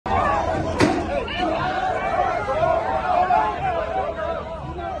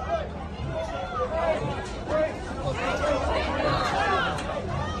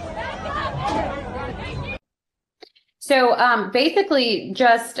So basically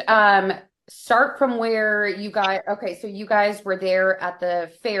just start from where you guys, okay, so you guys were there at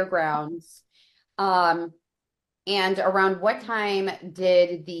the fairgrounds. Um, and around what time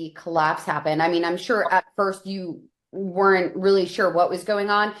did the collapse happen? I mean, I'm sure at first you weren't really sure what was going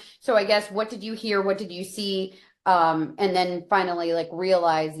on. So I guess what did you hear? What did you see? And then finally like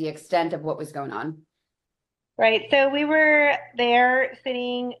realize the extent of what was going on. Right. So we were there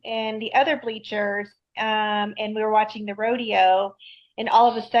sitting in the other bleachers, and we were watching the rodeo, and all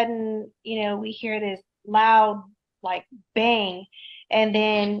of a sudden, we hear this loud like bang, and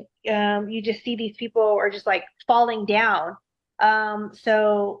then you just see these people are just like falling down.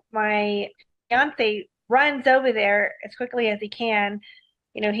 So my fiance runs over there as quickly as he can.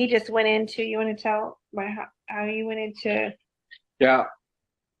 He just went into, you want to tell how you went into? Yeah,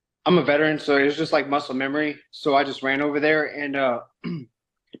 I'm a veteran, so it was just like muscle memory. So I just ran over there, and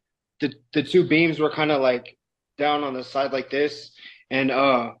the two beams were kind of like down on the side like this, and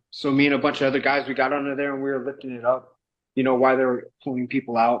so me and a bunch of other guys, we got under there and we were lifting it up, while they were pulling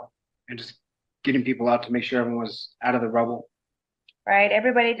people out and just getting people out to make sure everyone was out of the rubble. Right.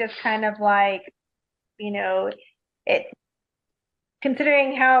 Everybody just kind of like, you know, it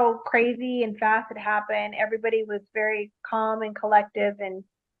considering how crazy and fast it happened, everybody was very calm and collective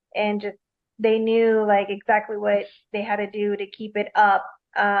and just they knew like exactly what they had to do to keep it up.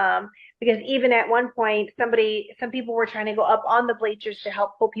 Because even at one point, some people were trying to go up on the bleachers to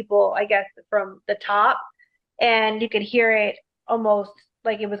help pull people, I guess, from the top, and you could hear it almost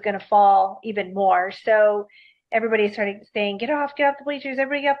like it was going to fall even more. So everybody started saying, get off the bleachers,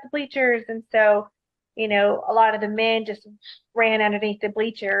 everybody get off the bleachers. And so, a lot of the men just ran underneath the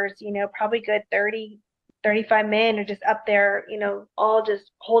bleachers, probably good 30, 35 men are just up there, all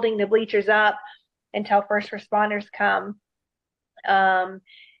just holding the bleachers up until first responders come. Um,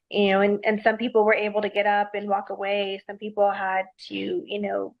 and some people were able to get up and walk away. Some people had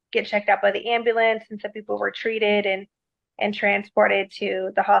to, get checked out by the ambulance, and some people were treated and transported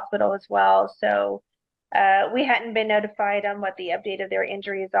to the hospital as well. So we hadn't been notified on what the update of their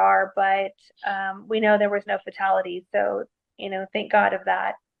injuries are, but we know there was no fatalities. So, thank God of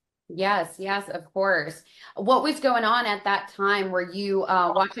that. Yes, yes, of course. What was going on at that time? Were you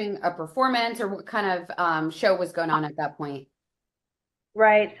watching a performance or what kind of show was going on at that point?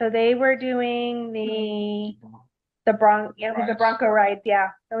 Right. So they were doing the Bronco rides. Yeah,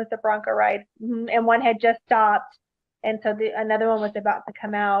 it was the Bronco ride. And one had just stopped, and so another one was about to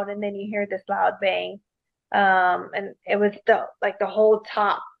come out, and then you hear this loud bang. And it was the whole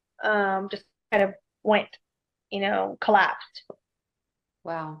top just kind of went, collapsed.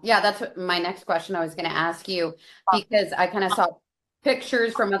 Wow. Yeah, that's what my next question I was going to ask you because I kind of saw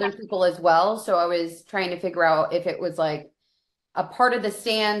pictures from other people as well. So I was trying to figure out if it was like a part of the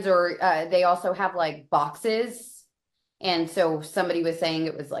stands or they also have like boxes. And so somebody was saying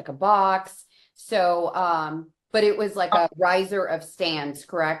it was like a box. So, but it was like a riser of stands,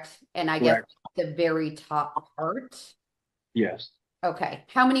 correct? And I guess Correct. the very top part. Yes. Okay.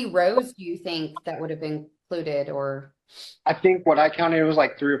 How many rows do you think that would have been included or? I think what I counted it was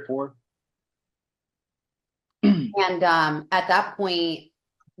like three or four. And at that point,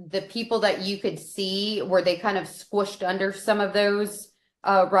 the people that you could see, were they kind of squished under some of those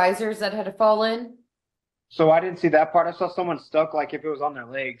risers that had fallen? So I didn't see that part. I saw someone stuck like if it was on their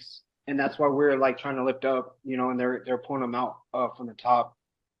legs. And that's why we were like trying to lift up, and they're pulling them out from the top.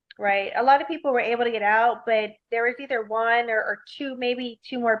 Right. A lot of people were able to get out, but there was either one or two, maybe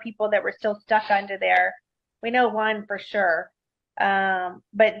two more people that were still stuck under there. We know one for sure.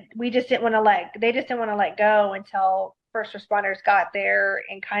 But they just didn't want to let go until first responders got there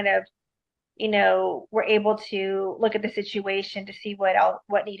and kind of, were able to look at the situation to see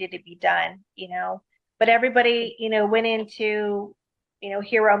what needed to be done. But everybody, went into,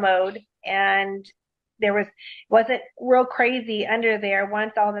 hero mode, and wasn't real crazy under there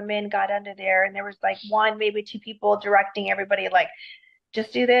once all the men got under there, and there was like one, maybe two people directing everybody like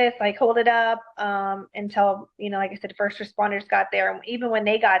just do this, like hold it up, until, like I said, first responders got there. And even when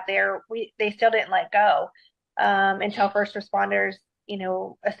they got there, they still didn't let go, until first responders,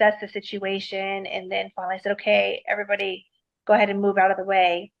 assessed the situation and then finally said, okay, everybody go ahead and move out of the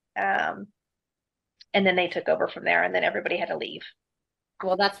way. And then they took over from there, and then everybody had to leave.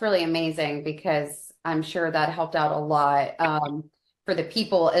 Well, that's really amazing because I'm sure that helped out a lot for the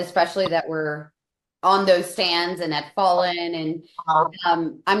people, especially that were on those stands and had fallen. And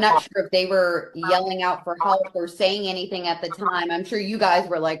I'm not sure if they were yelling out for help or saying anything at the time. I'm sure you guys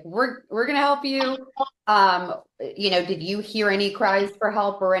were like, we're gonna help you. Did you hear any cries for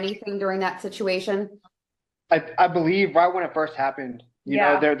help or anything during that situation? I believe right when it first happened,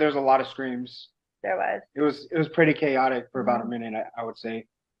 Yeah. there's a lot of screams. There was. It was pretty chaotic for about a minute, I would say.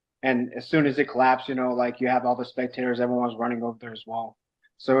 And as soon as it collapsed, like you have all the spectators, everyone was running over there as well.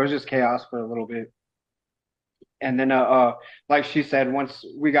 So it was just chaos for a little bit. And then like she said, once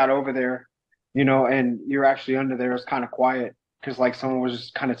we got over there, and you're actually under there, it was kind of quiet because like someone was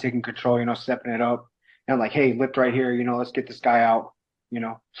just kind of taking control, stepping it up and like, hey, lift right here, let's get this guy out, you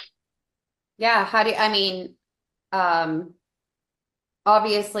know. Yeah, I mean, um,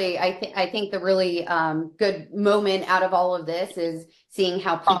 obviously, I think the really good moment out of all of this is seeing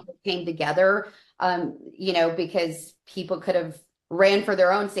how people came together. Because people could have ran for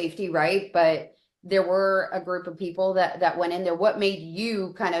their own safety, right? But there were a group of people that went in there. What made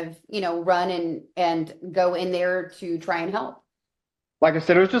you kind of, run and go in there to try and help? Like I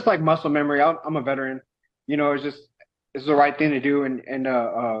said, it was just like muscle memory. I'm a veteran, it's the right thing to do, and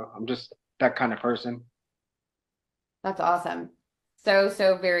I'm just that kind of person. That's awesome.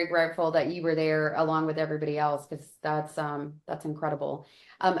 So very grateful that you were there along with everybody else because that's incredible.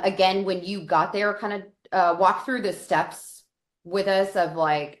 Again, when you got there, kind of walk through the steps with us of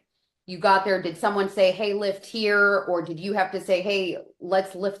like you got there, did someone say, hey, lift here, or did you have to say, hey,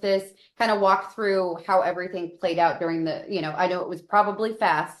 let's lift this? Kind of walk through how everything played out during I know it was probably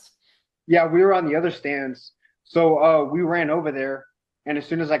fast. Yeah, we were on the other stands, so we ran over there, and as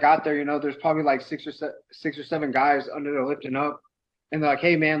soon as I got there, there's probably like six or seven guys under there lifting up, and they're like,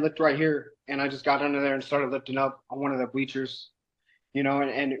 "Hey, man, lift right here," and I just got under there and started lifting up on one of the bleachers,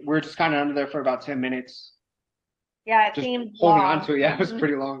 and we're just kind of under there for about 10 minutes, Yeah, it just seemed holding long. on to it. Yeah, it was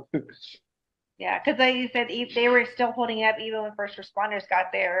pretty long. Yeah, because like you said, they were still holding it up even when first responders got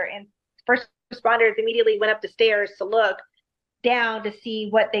there, and first responders immediately went up the stairs to look down to see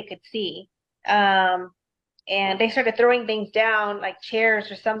what they could see. Um, and they started throwing things down like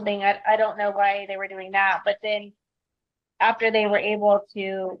chairs or something. I don't know why they were doing that, but then after they were able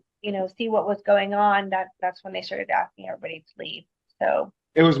to, see what was going on, that's when they started asking everybody to leave. So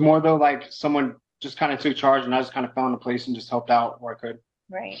It was more though like someone just kind of took charge, and I just kind of found a place and just helped out where I could.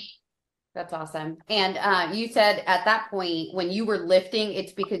 right. That's awesome. And you said at that point when you were lifting,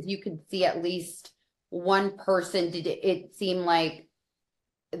 it's because you could see at least one person. Did it seem like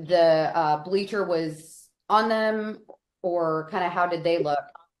the bleacher was on them, or kind of how did they look?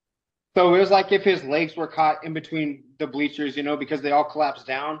 So it was like if his legs were caught in between the bleachers, because they all collapsed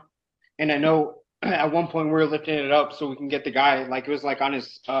down. And I know at one point we were lifting it up so we can get the guy, like it was like on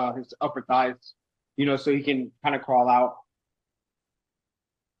his upper thighs, so he can kind of crawl out.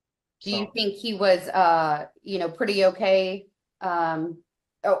 Do you So think he was pretty okay?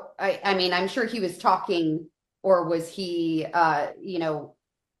 I mean, I'm sure he was talking, or was he passed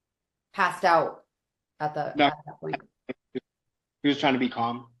out no, at that point? he was trying to be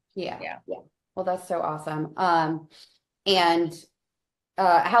calm. Yeah. Yeah. Yeah. Well, that's so awesome. And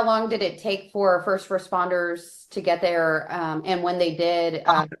how long did it take for first responders to get there? And when they did,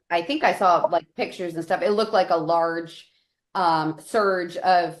 I think I saw like pictures and stuff. It looked like a large surge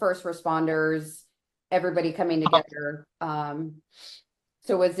of first responders, everybody coming together.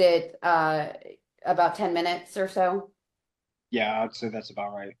 So was it about 10 minutes or so? Yeah, I'd say that's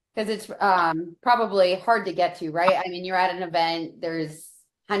about right. Because it's probably hard to get to, right? I mean, you're at an event, there's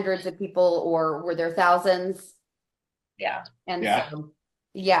hundreds of people, or were there thousands? Yeah. And Yeah. so,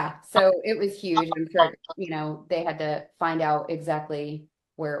 yeah, so it was huge. I'm sure, they had to find out exactly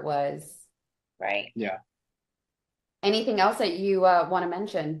where it was. Right. Yeah. Anything else that you want to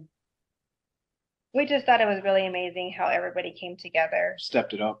mention? We just thought it was really amazing how everybody came together,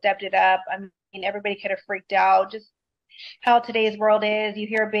 Stepped it up. stepped it up. I mean, everybody could have freaked out. Just how today's world is. You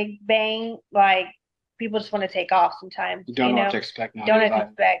hear a big bang, like people just want to take off sometimes. You don't know what to expect now. Don't know what to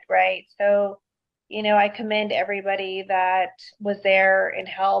expect, right? So, I commend everybody that was there and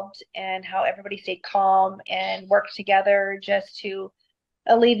helped, and how everybody stayed calm and worked together just to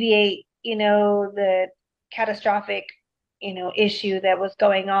alleviate, the catastrophic, issue that was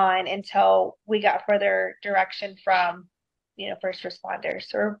going on until we got further direction from, first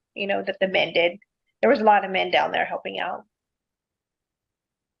responders, or, that the men did. There was a lot of men down there helping out.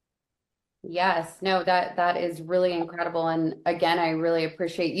 Yes, no, that is really incredible. And again, I really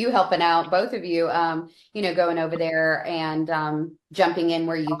appreciate you helping out, both of you, going over there and jumping in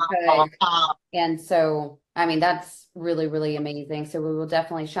where you could. And so, I mean, that's really, really amazing. So we will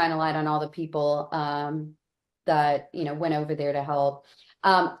definitely shine a light on all the people that, went over there to help.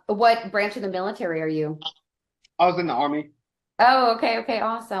 What branch of the military are you? I was in the Army. Oh, okay,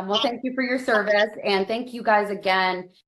 awesome. Well, thank you for your service, and thank you guys again.